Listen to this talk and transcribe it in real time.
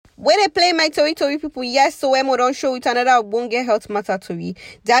When they play my tori people, yes, so Emo don't show with another Ogbonge health matter tori.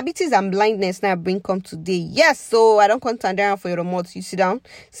 Diabetes and blindness now bring come today. Yes, so I don't come stand down for your remote. You sit down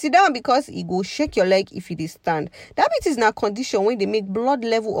because it go shake your leg if you dey stand. Diabetes na condition when they make blood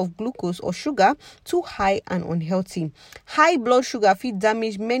level of glucose or sugar too high and unhealthy. High blood sugar fit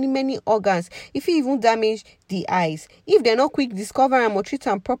damage many organs. If it even damage the eyes. If they not quick discover and or treat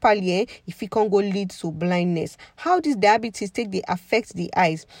them properly, if it can go lead to blindness. How this diabetes take they affect the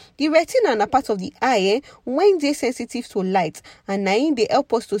eyes? The retina na part of the eye when they sensitive to light, and na they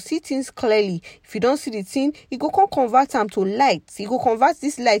help us to see things clearly. If you don't see the thing, it go convert them to light. It go convert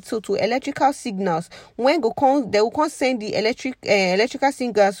this light to electrical signals. When they will send the electrical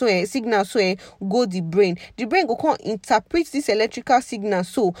signals go the brain. The brain go interpret this electrical signal,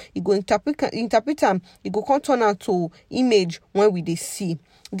 so it go interpret them. It go turn out to image when we they see.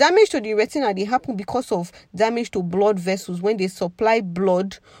 Damage to the retina they happen because of damage to blood vessels when they supply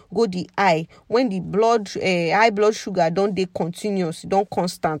blood go the eye. When the blood high blood sugar don't they continuous, don't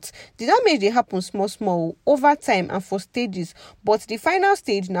constant. The damage they happen small over time and for stages. But the final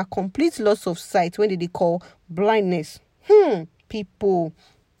stage na complete loss of sight when they call blindness.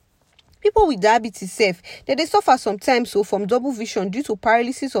 People with diabetes they suffer sometimes from double vision due to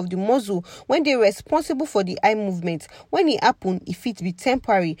paralysis of the muscle when they responsible for the eye movement. When it happen, it fit be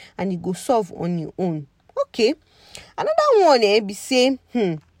temporary and it go solve on your own. Okay. Another one be say,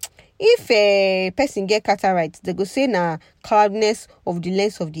 if a person get cataract, they go say na cloudness of the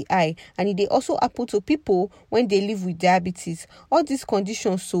lens of the eye, and they also happen to people when they live with diabetes. All these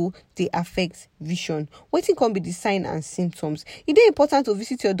conditions so they affect vision. Wetin can be the sign and symptoms? It is important to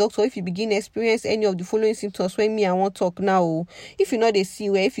visit your doctor if you begin to experience any of the following symptoms when me I want talk now. If you know they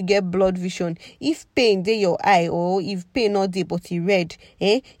see where, if you get blood vision, if pain dey your eye, or if pain not dey but it red,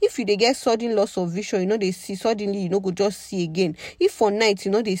 if you they get sudden loss of vision, they see suddenly go just see again. If for night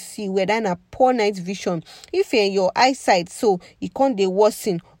they see whether na poor night vision, if your eyesight so it can't they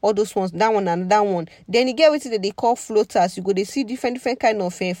worsen, all those ones, that one and that one. Then you get what they call floaters. You go they see different kind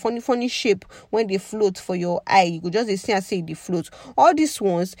of funny shape when they float for your eye. You go just they see and say they float. All these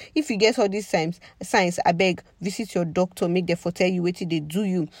ones, if you get all these signs, I beg visit your doctor, make them for tell you what they do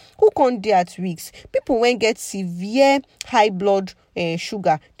you. Who can't dey at risks? People when get severe high blood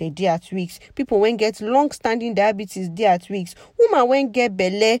sugar, they dey at risk. People when get long-standing diabetes, they at risk. Woman when get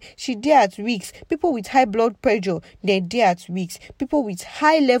belle, she dey at risk. People with high blood pressure, they dey at risk. People with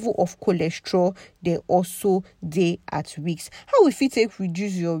high level of cholesterol, they also dey at risk. How we fit take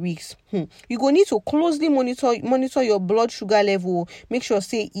reduce your risks? You go need to closely monitor your blood sugar level. Make sure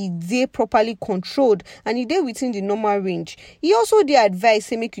say it dey properly controlled and it dey within the normal range. He also dey advise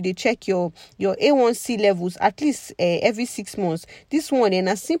say make you dey check your A1C levels at least every 6 months. This one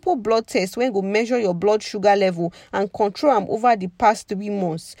a simple blood test when go measure your blood sugar level and control them over the past 3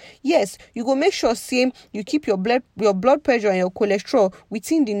 months. Yes, you go make sure say you keep your blood pressure and your cholesterol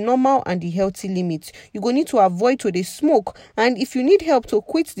within the normal and the healthy limits. You go need to avoid to dey smoke, and if you need help to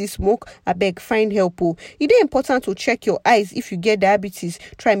quit the smoke, abeg find help. It is important to check your eyes if you get diabetes.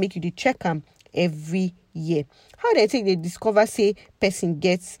 Try make you dey check them every year. How they take they discover say person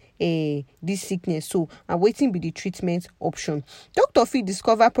gets this sickness so, and waiting be the treatment option. Doctor fit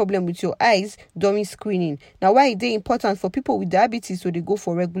discover problem with your eyes during screening. Now why it is important for people with diabetes so they go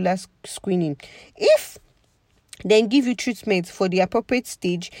for regular screening. If then give you treatment for the appropriate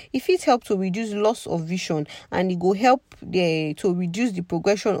stage, if it help to reduce loss of vision, and it go help to reduce the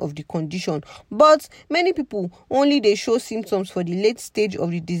progression of the condition. But many people only they show symptoms for the late stage of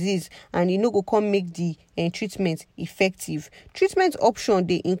the disease, and no go come make the treatment effective. Treatment option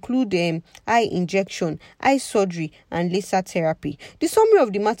they include eye injection, eye surgery, and laser therapy. The summary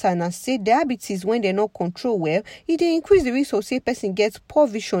of the matter now say diabetes when they not control well, it increase the risk of say person gets poor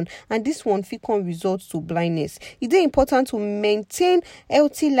vision, and this one fit come result to blindness. It is important to maintain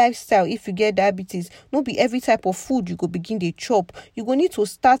healthy lifestyle if you get diabetes. Not be every type of food you go begin to chop. You go need to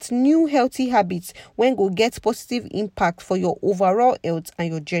start new healthy habits when go get positive impact for your overall health and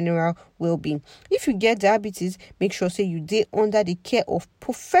your general well-being. If you get diabetes, make sure say you dey under the care of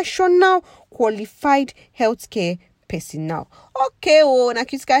professional qualified healthcare personnel. Okay, na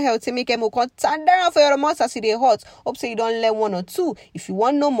Critical Health make them turn down for your remote as it hot. Hope say you don't learn 1 or 2. If you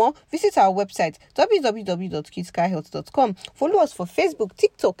want know more, visit our website www.criticalhealth.com. Follow us for Facebook,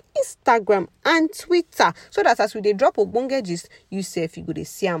 TikTok, Instagram, and Twitter, so that as we dey drop ogbonge gist, you sef you go dey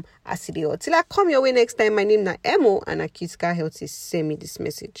see am as it hot. Till I come your way next time, my name na Emo, and na Critical Health is send me this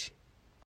message.